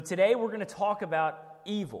Today we're going to talk about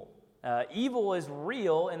evil. Evil is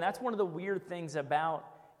real, and that's one of the weird things about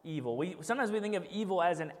evil. Sometimes we think of evil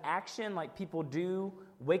as an action, like people do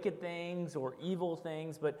wicked things or evil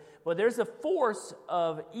things, but there's a force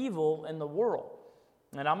of evil in the world.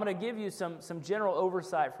 And I'm going to give you some general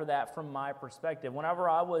oversight for that from my perspective. Whenever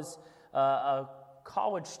I was a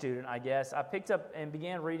college student, I guess, I picked up and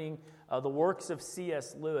began reading the works of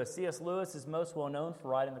C.S. Lewis. C.S. Lewis is most well known for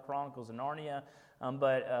writing the Chronicles of Narnia,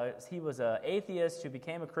 but he was an atheist who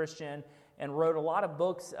became a Christian and wrote a lot of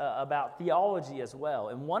books about theology as well.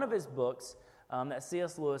 And one of his books that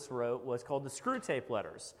C.S. Lewis wrote was called The Screwtape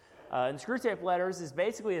Letters. And The Screwtape Letters is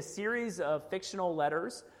basically a series of fictional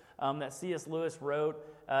letters that C.S. Lewis wrote.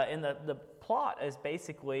 And the plot is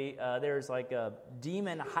basically there's like a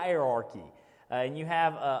demon hierarchy. And you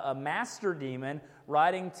have a master demon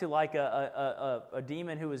writing to like a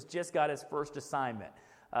demon who has just got his first assignment.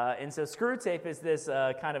 And so Screwtape is this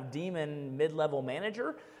kind of demon mid-level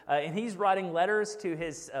manager, and he's writing letters to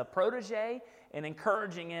his protege and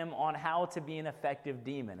encouraging him on how to be an effective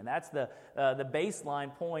demon. And that's the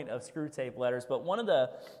baseline point of Screwtape Letters. But one of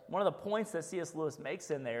the points that C.S. Lewis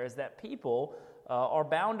makes in there is that people are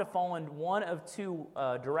bound to fall in one of two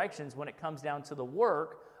directions when it comes down to the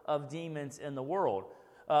work of demons in the world.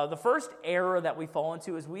 The first error that we fall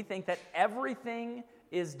into is we think that everything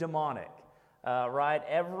is demonic. Right?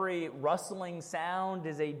 Every rustling sound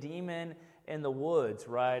is a demon in the woods,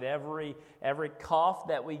 right? Every cough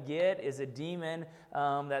that we get is a demon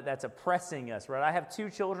that's oppressing us, right? I have 2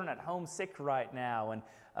 children at home sick right now, and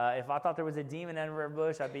if I thought there was a demon under a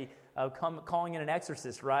bush, I'd be calling in an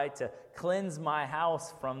exorcist, right, to cleanse my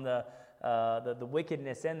house from the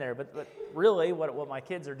wickedness in there. But really, what my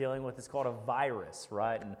kids are dealing with is called a virus,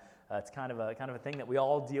 right? And it's kind of a thing that we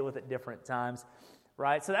all deal with at different times.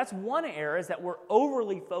 Right? So that's one error, is that we're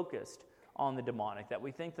overly focused on the demonic, that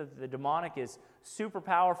we think that the demonic is super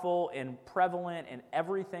powerful and prevalent and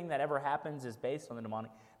everything that ever happens is based on the demonic.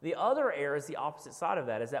 The other error is the opposite side of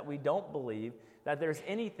that, is that we don't believe that there's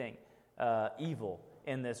anything evil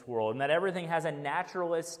in this world and that everything has a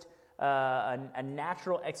naturalist, a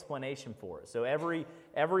natural explanation for it. So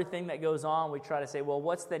everything that goes on, we try to say, well,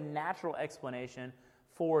 what's the natural explanation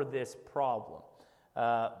for this problem?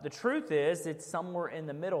 The truth is, it's somewhere in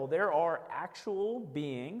the middle. There are actual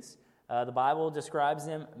beings, the Bible describes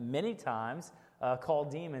them many times, called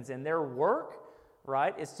demons, and their work,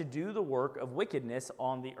 right, is to do the work of wickedness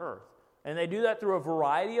on the earth. And they do that through a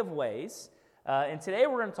variety of ways. And today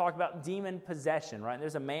we're going to talk about demon possession, right? And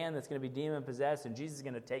there's a man that's going to be demon possessed, and Jesus is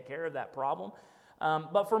going to take care of that problem.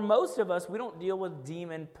 But for most of us, we don't deal with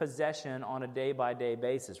demon possession on a day-by-day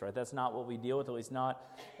basis, right? That's not what we deal with, at least not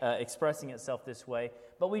expressing itself this way.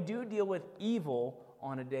 But we do deal with evil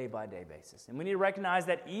on a day-by-day basis. And we need to recognize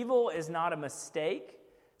that evil is not a mistake.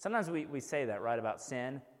 Sometimes we say that, right, about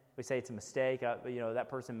sin. We say it's a mistake. That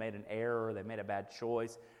person made an error, or they made a bad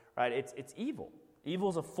choice, right? It's evil. Evil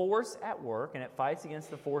is a force at work, and it fights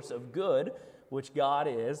against the force of good, which God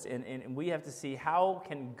is. And we have to see, how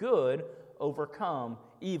can good overcome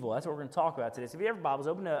evil? That's what we're going to talk about today. So if you have your Bibles,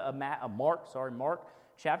 open to Mark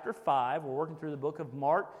chapter 5. We're working through the book of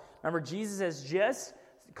Mark. Remember, Jesus has just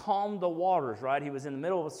calmed the waters, right? He was in the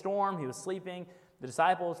middle of a storm. He was sleeping. The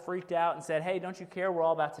disciples freaked out and said, hey, don't you care? We're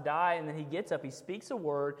all about to die. And then he gets up, he speaks a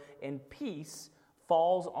word, and peace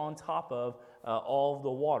falls on top of all of the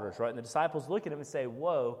waters, right? And the disciples look at him and say,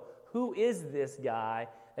 whoa, who is this guy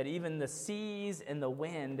that even the seas and the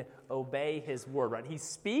wind obey his word, right? He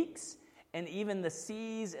speaks, and even the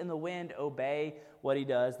seas and the wind obey what he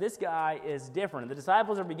does. This guy is different. The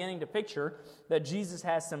disciples are beginning to picture that Jesus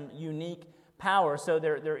has some unique power. So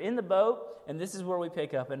they're in the boat, and this is where we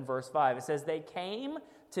pick up in verse 5. It says, they came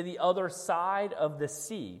to the other side of the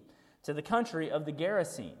sea, to the country of the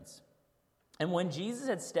Gerasenes. And when Jesus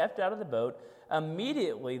had stepped out of the boat,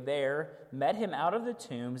 immediately there met him out of the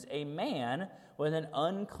tombs a man with an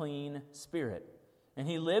unclean spirit. And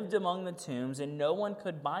he lived among the tombs, and no one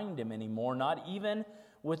could bind him anymore, not even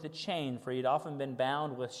with a chain, for he had often been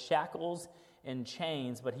bound with shackles and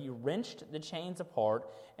chains. But he wrenched the chains apart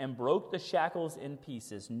and broke the shackles in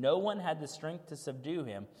pieces. No one had the strength to subdue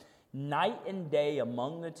him. Night and day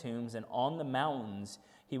among the tombs and on the mountains,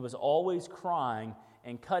 he was always crying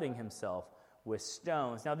and cutting himself with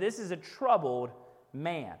stones. Now, this is a troubled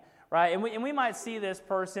man, right? And we might see this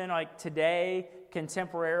person like today,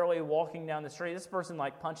 contemporarily walking down the street. This person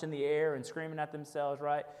like punching the air and screaming at themselves,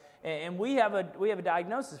 right? And we have a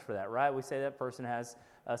diagnosis for that, right? We say that person has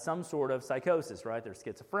some sort of psychosis, right? They're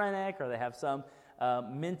schizophrenic, or they have some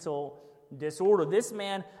mental disorder. This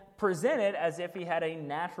man presented as if he had a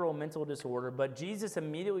natural mental disorder, but Jesus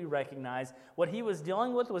immediately recognized what he was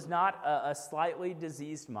dealing with was not a slightly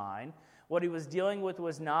diseased mind. What he was dealing with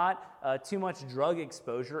was not too much drug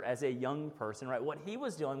exposure as a young person, right? What he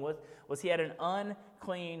was dealing with was he had an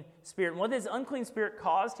unclean spirit. And what this unclean spirit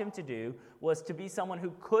caused him to do was to be someone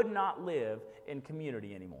who could not live in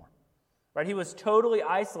community anymore. Right? He was totally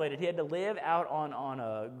isolated. He had to live out on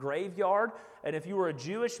a graveyard. And if you were a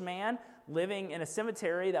Jewish man living in a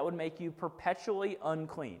cemetery, that would make you perpetually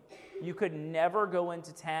unclean. You could never go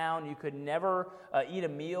into town. You could never eat a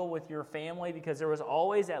meal with your family because there was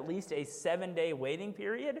always at least a 7-day waiting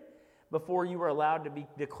period before you were allowed to be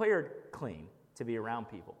declared clean to be around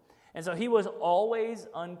people. And so he was always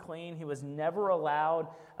unclean. He was never allowed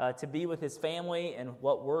to be with his family and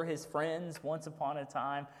what were his friends once upon a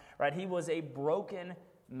time. Right? He was a broken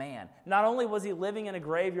man. Not only was he living in a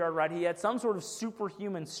graveyard, right? He had some sort of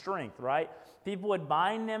superhuman strength, right? People would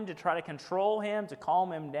bind him to try to control him, to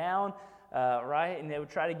calm him down, right? And they would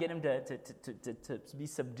try to get him to be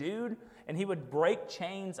subdued, and he would break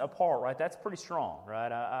chains apart, right? That's pretty strong,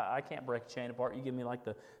 right? I can't break a chain apart. You give me like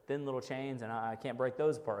the thin little chains, and I can't break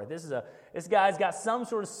those apart. Right? This guy's got some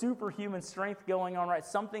sort of superhuman strength going on, right?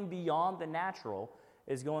 Something beyond the natural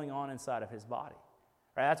is going on inside of his body.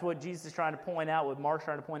 Right, that's what Jesus is trying to point out, what Mark's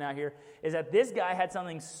trying to point out here, is that this guy had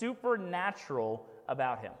something supernatural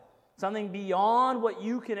about him. Something beyond what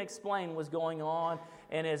you can explain was going on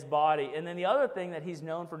in his body. And then the other thing that he's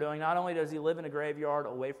known for doing, not only does he live in a graveyard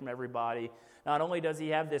away from everybody, not only does he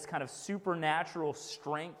have this kind of supernatural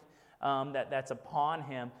strength that's upon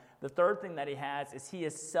him, the third thing that he has is he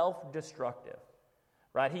is self-destructive.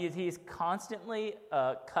 Right? He is constantly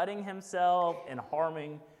cutting himself and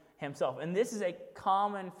harming himself. And this is a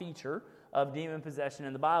common feature of demon possession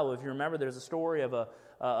in the Bible. If you remember, there's a story of a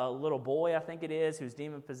little boy, I think it is, who's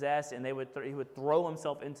demon possessed, and he would throw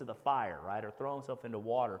himself into the fire, right, or throw himself into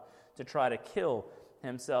water to try to kill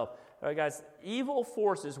himself. All right, guys, evil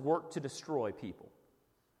forces work to destroy people.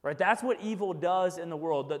 Right? That's what evil does in the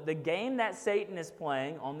world. The game that Satan is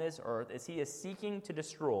playing on this earth is he is seeking to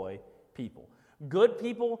destroy people. Good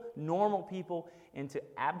people, normal people, and to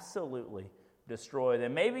absolutely destroy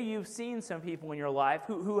them. Maybe you've seen some people in your life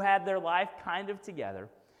who had their life kind of together.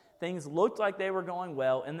 Things looked like they were going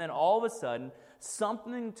well, and then all of a sudden,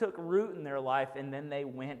 something took root in their life, and then they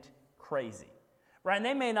went crazy. Right? And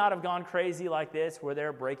they may not have gone crazy like this, where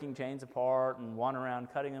they're breaking chains apart and wandering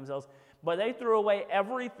around cutting themselves, but they threw away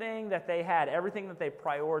everything that they had, everything that they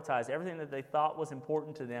prioritized, everything that they thought was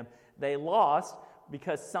important to them. They lost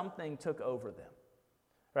because something took over them.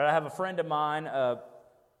 Right? I have a friend of mine,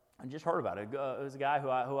 I just heard about it. It was a guy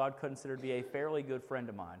who I'd consider to be a fairly good friend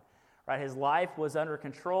of mine. Right? His life was under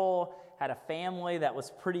control, had a family that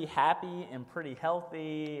was pretty happy and pretty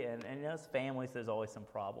healthy, and those families, there's always some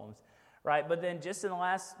problems. Right? But then just in the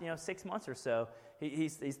last 6 months or so,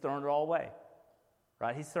 he's thrown it all away.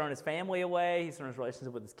 Right? He's thrown his family away. He's thrown his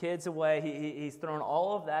relationship with his kids away. He's thrown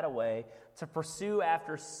all of that away to pursue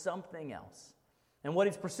after something else. And what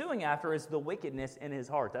he's pursuing after is the wickedness in his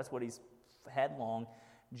heart. That's what he's headlong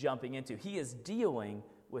jumping into. He is dealing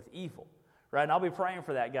with evil, right? And I'll be praying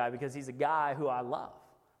for that guy because he's a guy who I love,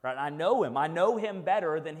 right? I know him. I know him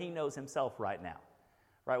better than he knows himself right now,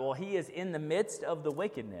 right? Well, he is in the midst of the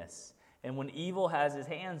wickedness, and when evil has his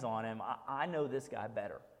hands on him, I know this guy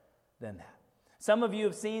better than that. Some of you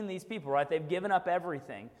have seen these people, right? They've given up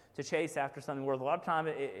everything to chase after something worth. A lot of time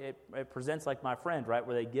it presents like my friend, right?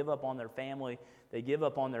 Where they give up on their family, they give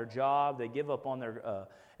up on their job, they give up on their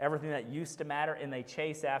everything that used to matter, and they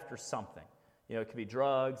chase after something. It could be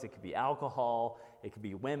drugs, it could be alcohol, it could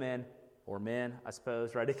be women or men, I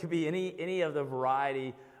suppose, right? It could be any of the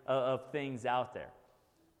variety of things out there,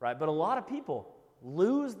 right? But a lot of people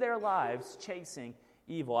lose their lives chasing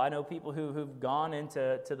evil. I know people who've gone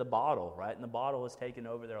into the bottle, right? And the bottle has taken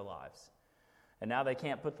over their lives. And now they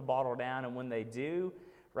can't put the bottle down, and when they do,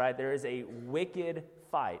 right, there is a wicked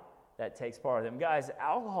fight that takes part of them. Guys,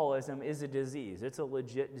 alcoholism is a disease. It's a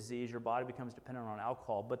legit disease. Your body becomes dependent on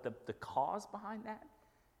alcohol, but the cause behind that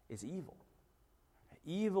is evil.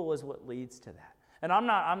 Evil is what leads to that. And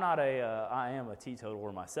I am a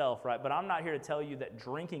teetotaler myself, right? But I'm not here to tell you that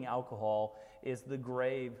drinking alcohol is the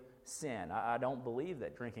grave sin. I don't believe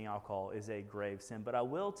that drinking alcohol is a grave sin, but I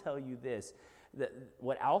will tell you this, that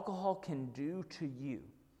what alcohol can do to you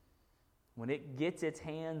when it gets its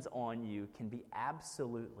hands on you can be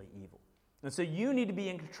absolutely evil. And so you need to be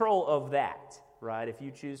in control of that, right? If you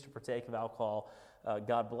choose to partake of alcohol,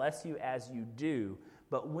 God bless you as you do,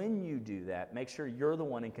 but when you do that, make sure you're the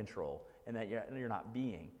one in control and that you're not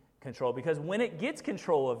being controlled, because when it gets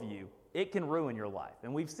control of you, it can ruin your life.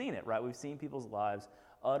 And we've seen it, right? We've seen people's lives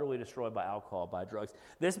utterly destroyed by alcohol, by drugs.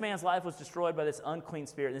 This man's life was destroyed by this unclean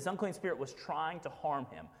spirit. This unclean spirit was trying to harm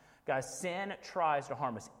him. Guys, sin tries to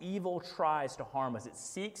harm us. Evil tries to harm us. It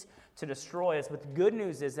seeks to destroy us. But the good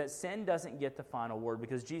news is that sin doesn't get the final word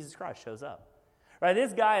because Jesus Christ shows up. Right?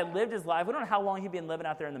 This guy had lived his life. We don't know how long he'd been living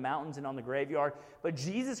out there in the mountains and on the graveyard. But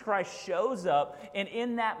Jesus Christ shows up. And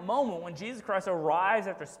in that moment, when Jesus Christ arrives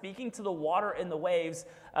after speaking to the water and the waves,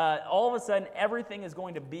 all of a sudden everything is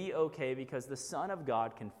going to be okay because the Son of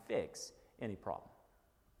God can fix any problem.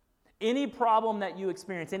 Any problem that you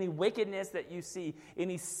experience, any wickedness that you see,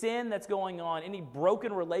 any sin that's going on, any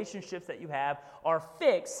broken relationships that you have are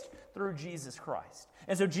fixed through Jesus Christ.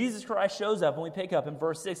 And so Jesus Christ shows up, and we pick up in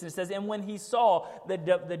verse 6, and it says, and when he saw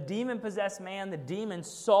the demon-possessed man, the demon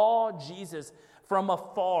saw Jesus from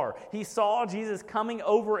afar. He saw Jesus coming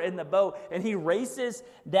over in the boat, and he races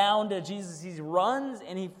down to Jesus. He runs,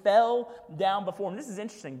 and he fell down before him. This is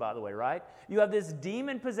interesting, by the way, right? You have this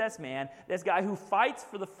demon-possessed man, this guy who fights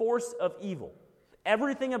for the force of evil.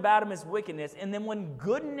 Everything about him is wickedness, and then when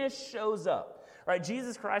goodness shows up, right?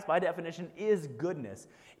 Jesus Christ, by definition, is goodness.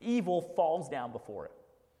 Evil falls down before it.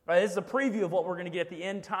 Right, this is a preview of what we're going to get at the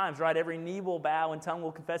end times, right? Every knee will bow and tongue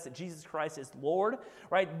will confess that Jesus Christ is Lord,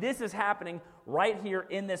 right? This is happening right here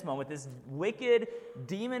in this moment. This wicked,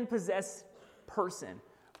 demon-possessed person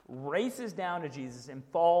races down to Jesus and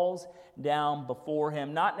falls down before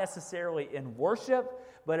him, not necessarily in worship,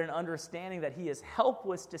 but in understanding that he is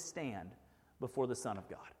helpless to stand before the Son of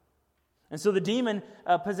God. And so the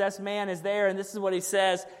demon-possessed man is there, and this is what he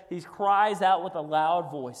says. He cries out with a loud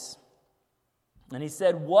voice. And he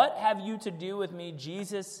said, what have you to do with me,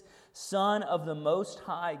 Jesus, Son of the Most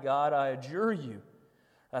High God? I adjure you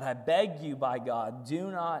that I beg you by God,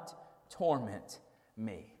 do not torment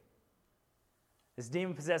me. This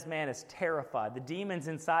demon-possessed man is terrified. The demons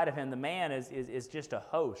inside of him, the man is just a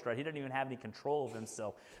host, right? He doesn't even have any control of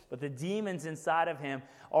himself. But the demons inside of him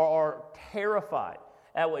are terrified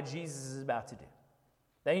at what Jesus is about to do.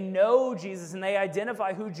 They know Jesus and they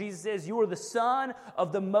identify who Jesus is. You are the Son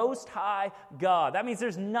of the Most High God. That means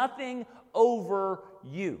there's nothing over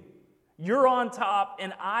you. You're on top,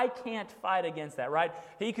 and I can't fight against that, right?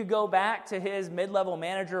 He could go back to his mid-level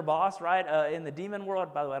manager boss, right, in the demon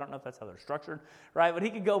world. By the way, I don't know if that's how they're structured, right? But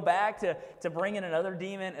he could go back to bring in another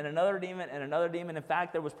demon and another demon and another demon. In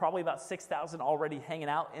fact, there was probably about 6,000 already hanging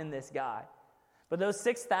out in this guy. But those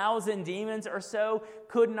 6,000 demons or so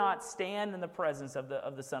could not stand in the presence of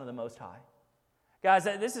the Son of the Most High. Guys,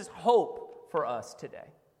 this is hope for us today.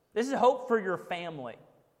 This is hope for your family.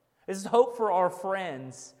 This is hope for our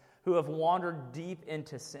friends who have wandered deep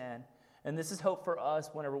into sin. And this is hope for us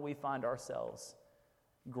whenever we find ourselves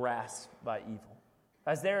grasped by evil.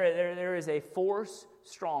 As there is a force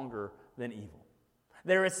stronger than evil.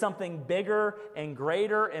 There is something bigger and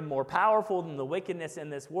greater and more powerful than the wickedness in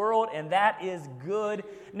this world, and that is good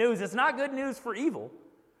news. It's not good news for evil,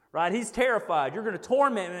 right? He's terrified. You're going to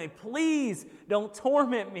torment me. Please don't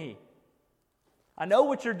torment me. I know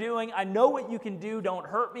what you're doing. I know what you can do. Don't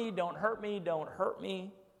hurt me. Don't hurt me. Don't hurt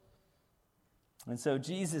me. And so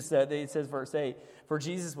Jesus said, it says verse 8, for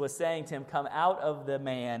Jesus was saying to him, come out of the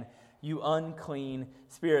man, you unclean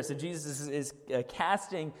spirit. So Jesus is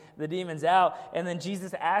casting the demons out. And then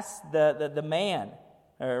Jesus asks the man,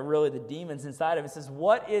 or really the demons inside of him, says,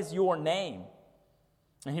 what is your name?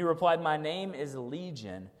 And he replied, my name is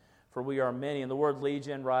Legion, for we are many. And the word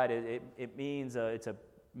legion, right, it means, it's a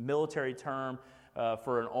military term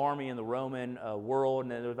for an army in the Roman world.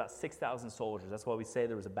 And there were about 6,000 soldiers. That's why we say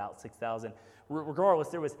there was about 6,000. Regardless,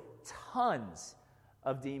 there was tons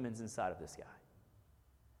of demons inside of this guy.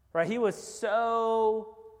 Right? He was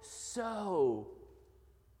so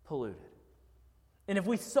polluted. And if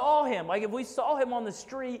we saw him on the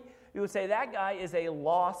street, we would say that guy is a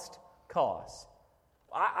lost cause.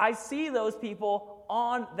 I see those people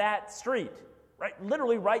on that street, right?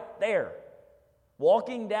 Literally right there,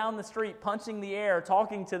 walking down the street, punching the air,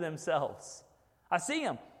 talking to themselves. I see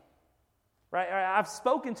them. Right? I've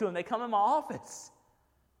spoken to them. They come in my office.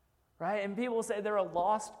 Right? And people say they're a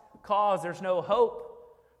lost cause. There's no hope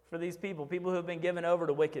for these people who have been given over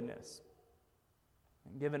to wickedness,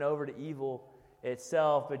 and given over to evil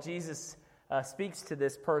itself. But Jesus speaks to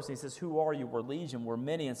this person. He says, who are you? We're legion, we're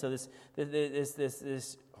many. And so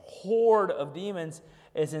this horde of demons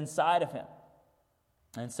is inside of him.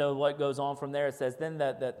 And so what goes on from there, it says, then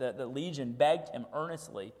the legion begged him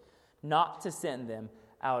earnestly not to send them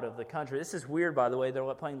out of the country. This is weird, by the way. They're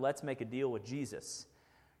playing Let's Make a Deal with Jesus.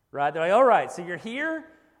 Right? They're like, all right, so you're here.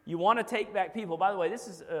 You want to take back people. By the way, this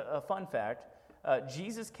is a fun fact.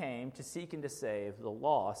 Jesus came to seek and to save the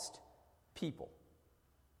lost people.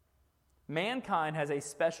 Mankind has a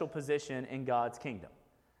special position in God's kingdom.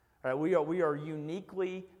 All right, we are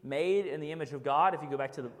uniquely made in the image of God. If you go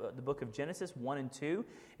back to the book of Genesis 1 and 2,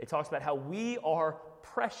 it talks about how we are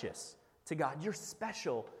precious to God. You're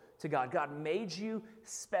special to God. God made you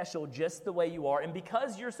special just the way you are. And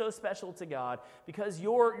because you're so special to God, because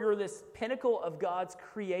you're this pinnacle of God's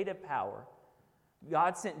creative power,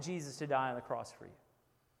 God sent Jesus to die on the cross for you.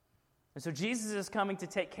 And so Jesus is coming to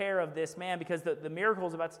take care of this man because the miracle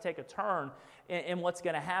is about to take a turn in what's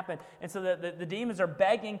going to happen. And so the demons are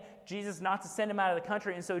begging Jesus not to send him out of the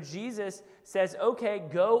country. And so Jesus says, okay,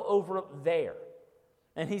 go over there.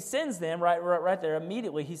 And he sends them right there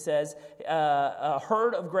immediately. He says, a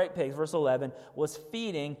herd of great pigs, verse 11, was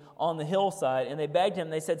feeding on the hillside. And they begged him.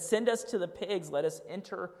 They said, send us to the pigs. Let us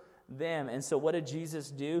enter them. And so what did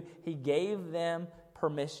Jesus do? He gave them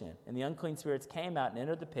permission. And the unclean spirits came out and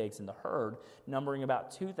entered the pigs, and the herd, numbering about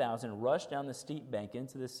 2,000, rushed down the steep bank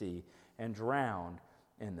into the sea and drowned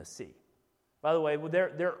in the sea. By the way,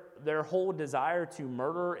 their whole desire to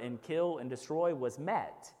murder and kill and destroy was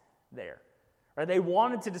met there. Or they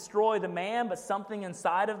wanted to destroy the man, but something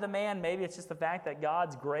inside of the man, maybe it's just the fact that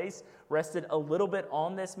God's grace rested a little bit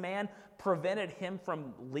on this man, prevented him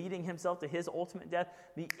from leading himself to his ultimate death.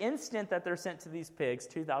 The instant that they're sent to these pigs,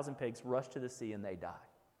 2,000 pigs rush to the sea and they die.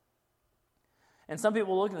 And some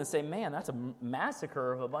people look and say, man, that's a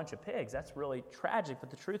massacre of a bunch of pigs. That's really tragic.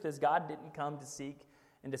 But the truth is, God didn't come to seek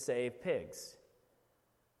and to save pigs.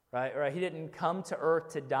 Right? He didn't come to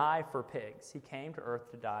earth to die for pigs. He came to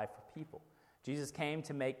earth to die for people. Jesus came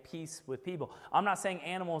to make peace with people. I'm not saying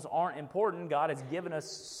animals aren't important. God has given us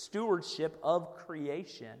stewardship of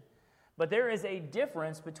creation. But there is a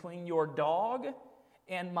difference between your dog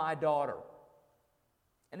and my daughter.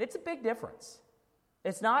 And it's a big difference.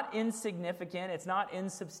 It's not insignificant. It's not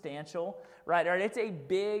insubstantial. Right? It's a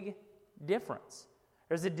big difference.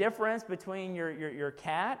 There's a difference between your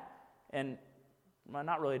cat and, well,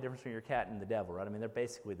 not really a difference between your cat and the devil, right? I mean, they're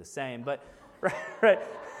basically the same. But, right.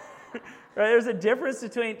 There's a difference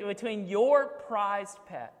between your prized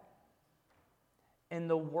pet and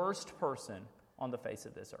the worst person on the face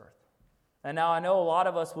of this earth. And now I know a lot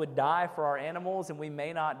of us would die for our animals, and we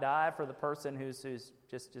may not die for the person who's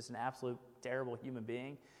just an absolute terrible human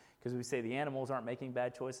being, because we say the animals aren't making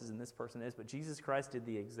bad choices and this person is, but Jesus Christ did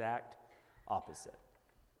the exact opposite.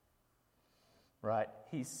 Right?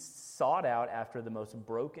 He sought out after the most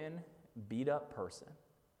broken, beat-up person,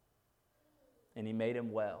 and he made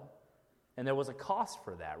him well. And there was a cost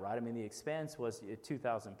for that, right? I mean, the expense was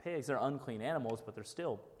 2,000 pigs. They're unclean animals, but they're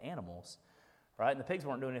still animals, right? And the pigs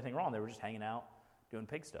weren't doing anything wrong. They were just hanging out, doing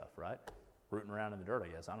pig stuff, right? Rooting around in the dirt, I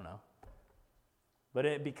guess. I don't know.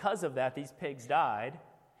 But because of that, these pigs died,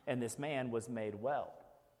 and this man was made well.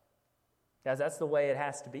 Guys, that's the way it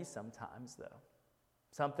has to be sometimes, though.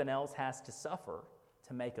 Something else has to suffer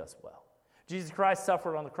to make us well. Jesus Christ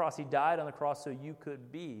suffered on the cross. He died on the cross so you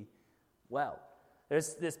could be well.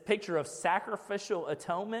 There's this picture of sacrificial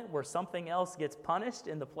atonement where something else gets punished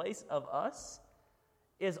in the place of us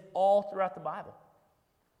is all throughout the Bible.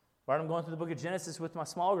 Right, I'm going through the book of Genesis with my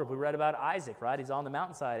small group. We read about Isaac, right? He's on the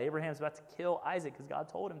mountainside. Abraham's about to kill Isaac because God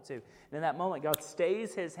told him to. And in that moment, God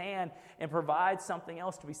stays his hand and provides something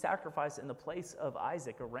else to be sacrificed in the place of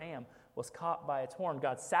Isaac. A ram was caught by its horn.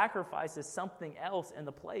 God sacrifices something else in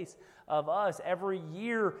the place of us. Every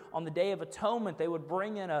year on the Day of Atonement, they would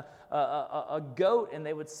bring in a goat, and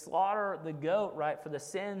they would slaughter the goat, right, for the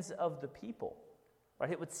sins of the people.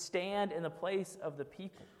 Right? It would stand in the place of the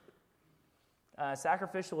people.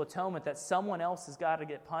 Sacrificial atonement, that someone else has got to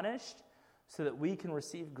get punished so that we can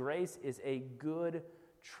receive grace, is a good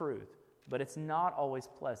truth. But it's not always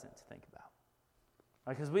pleasant to think about.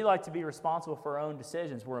 Because we like to be responsible for our own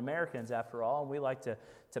decisions. We're Americans, after all, and we like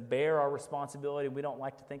to bear our responsibility. We don't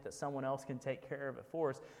like to think that someone else can take care of it for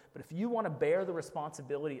us. But if you want to bear the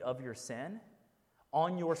responsibility of your sin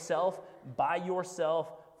on yourself, by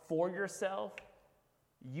yourself, for yourself,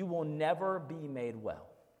 you will never be made well.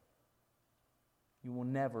 You will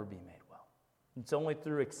never be made well. It's only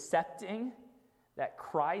through accepting that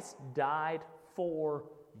Christ died for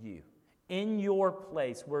you, in your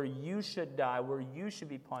place, where you should die, where you should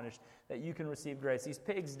be punished, that you can receive grace. These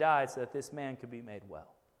pigs died so that this man could be made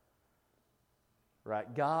well.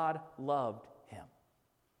 Right? God loved him.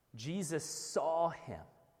 Jesus saw him,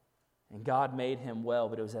 and God made him well,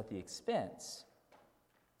 but it was at the expense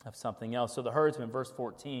of something else. So the herdsmen, verse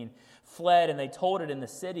 14, fled, and they told it in the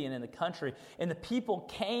city and in the country. And the people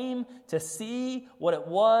came to see what it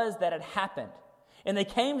was that had happened. And they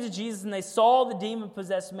came to Jesus, and they saw the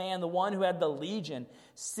demon-possessed man, the one who had the legion,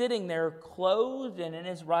 sitting there clothed and in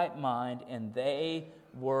his right mind, and they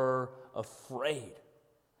were afraid.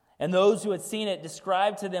 And those who had seen it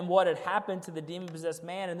described to them what had happened to the demon-possessed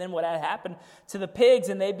man and then what had happened to the pigs,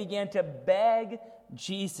 and they began to beg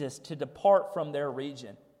Jesus to depart from their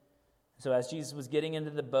region. So as Jesus was getting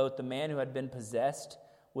into the boat, the man who had been possessed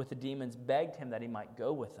with the demons begged him that he might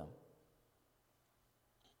go with them.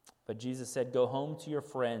 But Jesus said, "Go home to your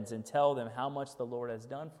friends and tell them how much the Lord has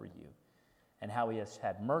done for you and how he has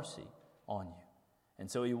had mercy on you." And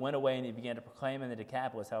so he went away and he began to proclaim in the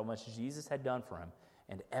Decapolis how much Jesus had done for him,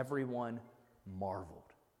 and everyone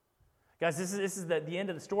marveled. Guys, this is the end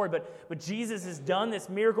of the story, but Jesus has done this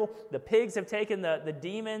miracle. The pigs have taken the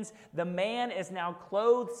demons. The man is now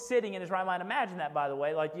clothed, sitting in his right mind. Imagine that, by the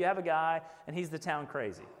way. Like, you have a guy, and he's the town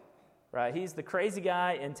crazy, right? He's the crazy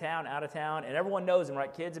guy in town, out of town, and everyone knows him,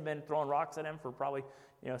 right? Kids have been throwing rocks at him for probably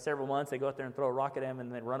several months. They go out there and throw a rock at him,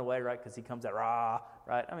 and then run away, right? Because he comes out, rah,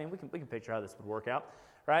 right? I mean, we can picture how this would work out,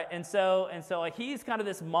 right? And so, like, he's kind of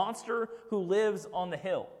this monster who lives on the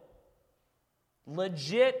hill.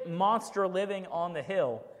 Legit monster living on the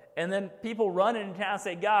hill. And then people run into town and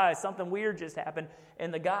say, "Guys, something weird just happened."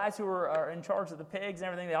 And the guys who are in charge of the pigs and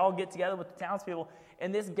everything, they all get together with the townspeople.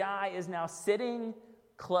 And this guy is now sitting,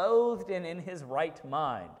 clothed, and in his right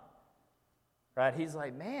mind. Right? He's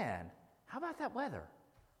like, "Man, how about that weather?"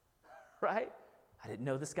 Right? "I didn't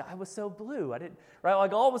know this guy was so blue. Right?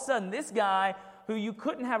 Like, all of a sudden, this guy who you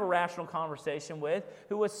couldn't have a rational conversation with,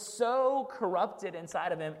 who was so corrupted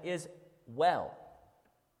inside of him, is well.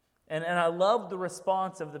 And I love the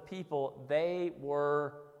response of the people. They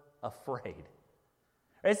were afraid.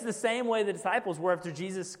 It's the same way the disciples were after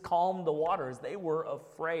Jesus calmed the waters. They were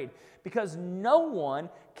afraid because no one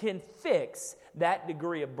can fix that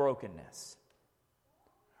degree of brokenness.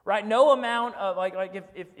 Right? No amount of, like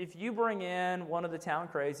if you bring in one of the town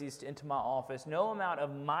crazies into my office, no amount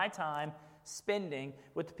of my time spending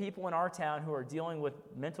with the people in our town who are dealing with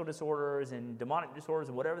mental disorders and demonic disorders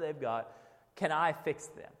and whatever they've got, can I fix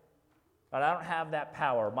them? But I don't have that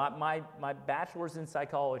power. My bachelor's in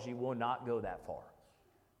psychology will not go that far.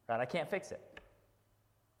 Right? I can't fix it.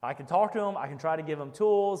 I can talk to them, I can try to give them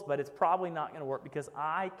tools, but it's probably not going to work because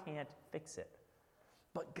I can't fix it.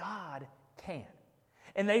 But God can.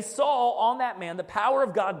 And they saw on that man the power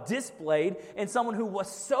of God displayed, and someone who was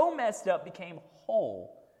so messed up became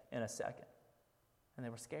whole in a second. And they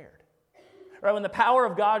were scared. Right? When the power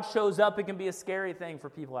of God shows up, it can be a scary thing for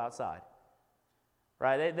people outside.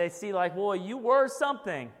 Right? They see like, well, you were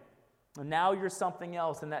something, and now you're something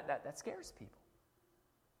else, and that scares people.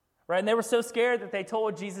 Right? And they were so scared that they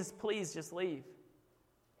told Jesus, "Please just leave."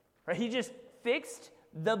 Right? He just fixed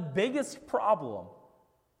the biggest problem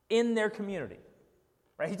in their community.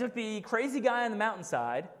 Right? He took the crazy guy on the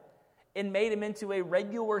mountainside and made him into a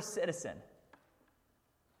regular citizen.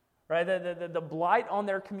 Right? The blight on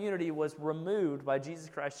their community was removed by Jesus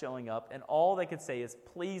Christ showing up, and all they could say is,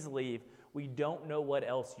 "Please leave. We don't know what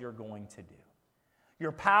else you're going to do.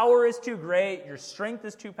 Your power is too great. Your strength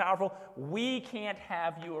is too powerful. We can't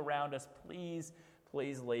have you around us. Please,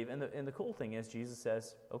 please leave." And the cool thing is Jesus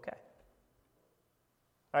says, "Okay."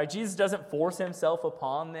 All right, Jesus doesn't force himself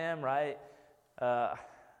upon them, right? It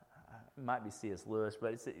might be C.S. Lewis,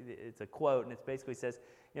 but it's a quote, and it basically says,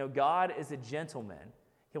 God is a gentleman.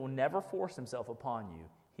 He will never force himself upon you.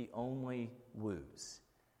 He only woos.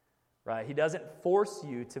 Right? He doesn't force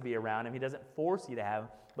you to be around him. He doesn't force you to have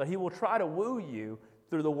him, but he will try to woo you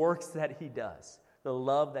through the works that he does, the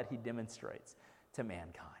love that he demonstrates to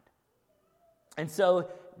mankind. And so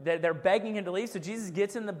they're begging him to leave, so Jesus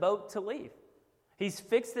gets in the boat to leave. He's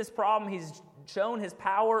fixed this problem. He's shown his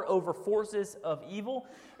power over forces of evil,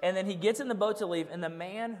 and then he gets in the boat to leave, and the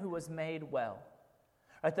man who was made well,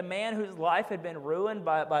 right, the man whose life had been ruined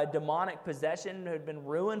by demonic possession, who had been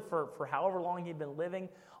ruined for however long he'd been living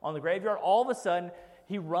on the graveyard, all of a sudden,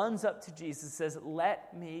 he runs up to Jesus and says,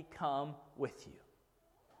 "Let me come with you."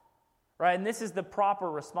 Right? And this is the proper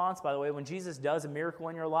response, by the way. When Jesus does a miracle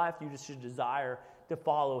in your life, you just should desire to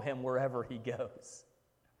follow him wherever he goes.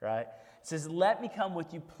 Right? He says, "Let me come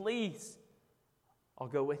with you, please. I'll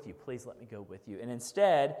go with you. Please let me go with you." And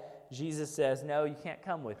instead, Jesus says, "No, you can't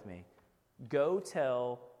come with me. Go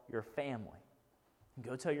tell your family.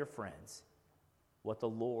 Go tell your friends what the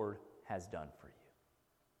Lord has done for you."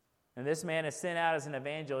 And this man is sent out as an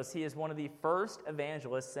evangelist. He is one of the first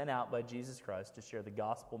evangelists sent out by Jesus Christ to share the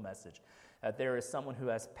gospel message that there is someone who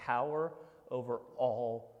has power over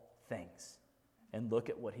all things. And look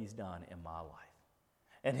at what he's done in my life.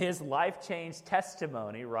 And his life-change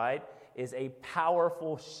testimony, right, is a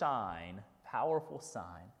powerful sign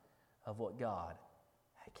of what God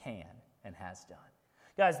can and has done.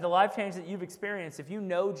 Guys, the life change that you've experienced, if you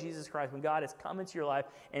know Jesus Christ, when God has come into your life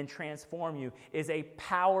and transformed you, is a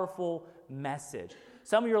powerful message.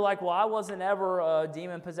 Some of you are like, well, I wasn't ever a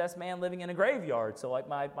demon-possessed man living in a graveyard, so like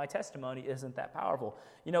my testimony isn't that powerful.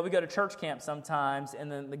 You know, we go to church camp sometimes,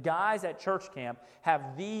 and then the guys at church camp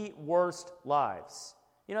have the worst lives.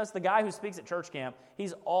 You know, it's the guy who speaks at church camp.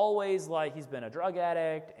 He's always like he's been a drug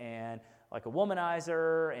addict and like a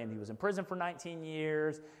womanizer, and he was in prison for 19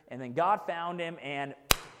 years, and then God found him, and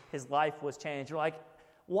his life was changed. You're like,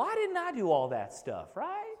 why didn't I do all that stuff,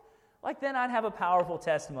 right? Like then I'd have a powerful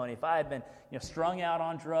testimony if I had been, strung out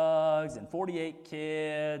on drugs and 48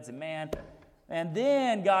 kids, and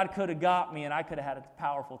then God could have got me, and I could have had a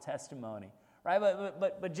powerful testimony. Right,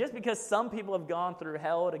 but just because some people have gone through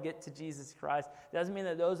hell to get to Jesus Christ doesn't mean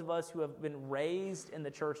that those of us who have been raised in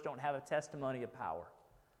the church don't have a testimony of power.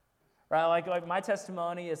 Right, like my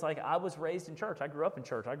testimony is like I was raised in church. I grew up in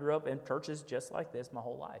church. I grew up in churches just like this my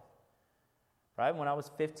whole life. Right, when I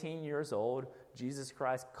was 15 years old, Jesus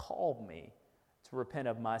Christ called me to repent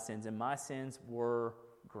of my sins, and my sins were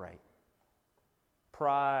great.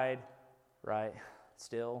 Pride, right?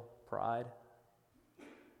 Still pride.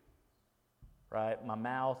 Right? My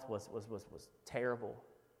mouth was terrible.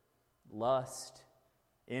 Lust,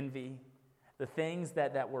 envy, the things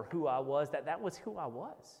that were who I was, that was who I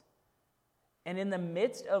was. And in the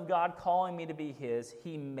midst of God calling me to be His,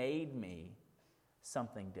 He made me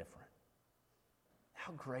something different.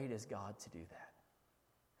 How great is God to do that?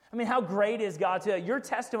 I mean, how great is God to do that? Your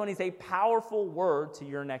testimony is a powerful word to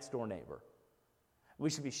your next door neighbor. We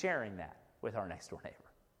should be sharing that with our next door neighbor.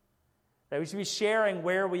 We should be sharing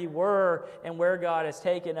where we were and where God has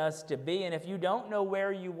taken us to be. And if you don't know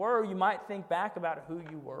where you were, you might think back about who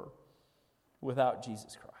you were without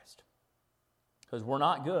Jesus Christ. Because we're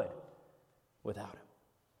not good without Him.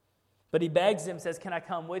 But He begs him, says, can I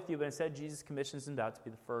come with you? But instead, Jesus commissions him out to be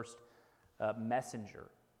the first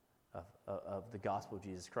messenger of the gospel of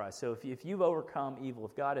Jesus Christ. So if you've overcome evil,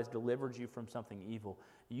 if God has delivered you from something evil,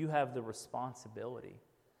 you have the responsibility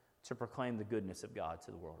to proclaim the goodness of God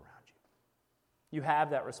to the world around you. You have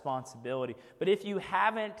that responsibility. But if you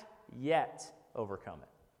haven't yet overcome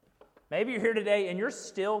it, maybe you're here today and you're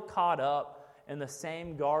still caught up in the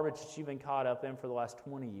same garbage that you've been caught up in for the last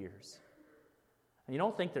 20 years. And you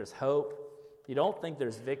don't think there's hope. You don't think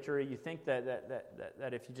there's victory. You think that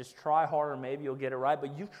if you just try harder, maybe you'll get it right.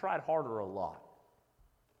 But you've tried harder a lot.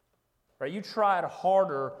 Right? You tried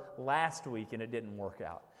harder last week and it didn't work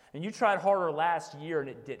out. And you tried harder last year and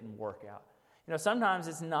it didn't work out. Sometimes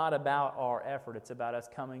it's not about our effort. It's about us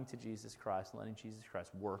coming to Jesus Christ and letting Jesus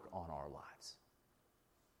Christ work on our lives.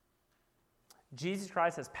 Jesus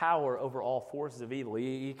Christ has power over all forces of evil.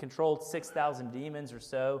 He controlled 6,000 demons or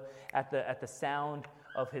so at the sound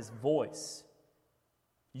of His voice.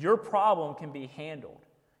 Your problem can be handled.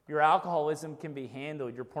 Your alcoholism can be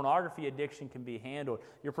handled. Your pornography addiction can be handled.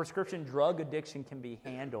 Your prescription drug addiction can be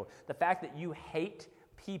handled. The fact that you hate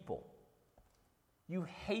people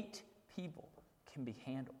can be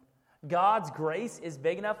handled. God's grace is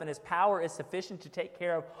big enough and His power is sufficient to take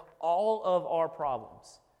care of all of our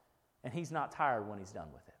problems. And He's not tired when He's done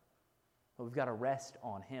with it. But we've got to rest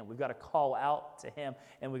on Him. We've got to call out to Him,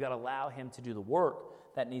 and we've got to allow Him to do the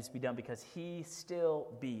work that needs to be done because He still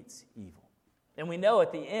beats evil. And we know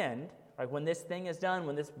at the end, right, when this thing is done,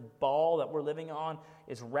 when this ball that we're living on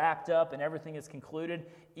is wrapped up and everything is concluded,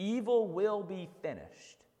 evil will be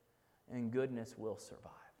finished and goodness will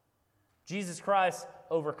survive. Jesus Christ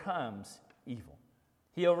overcomes evil.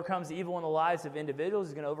 He overcomes evil in the lives of individuals.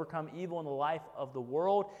 He's going to overcome evil in the life of the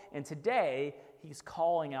world. And today, He's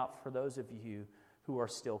calling out for those of you who are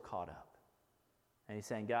still caught up. And He's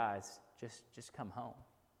saying, guys, just come home.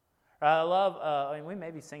 I love, we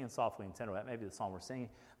may be singing softly and tenderly. That may be the song we're singing.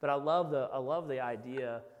 But I love the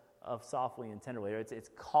idea of softly and tenderly. It's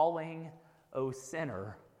calling, O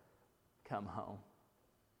sinner, come home.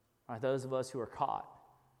 All right, those of us who are caught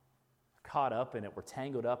up in it. We're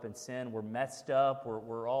tangled up in sin. We're messed up.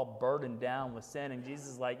 We're all burdened down with sin. And Jesus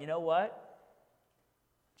is like, you know what?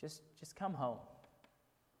 Just come home.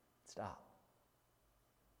 Stop.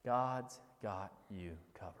 God's got you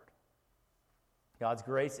covered. God's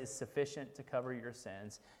grace is sufficient to cover your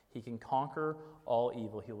sins. He can conquer all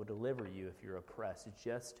evil. He will deliver you if you're oppressed.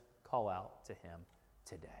 Just call out to Him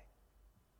today.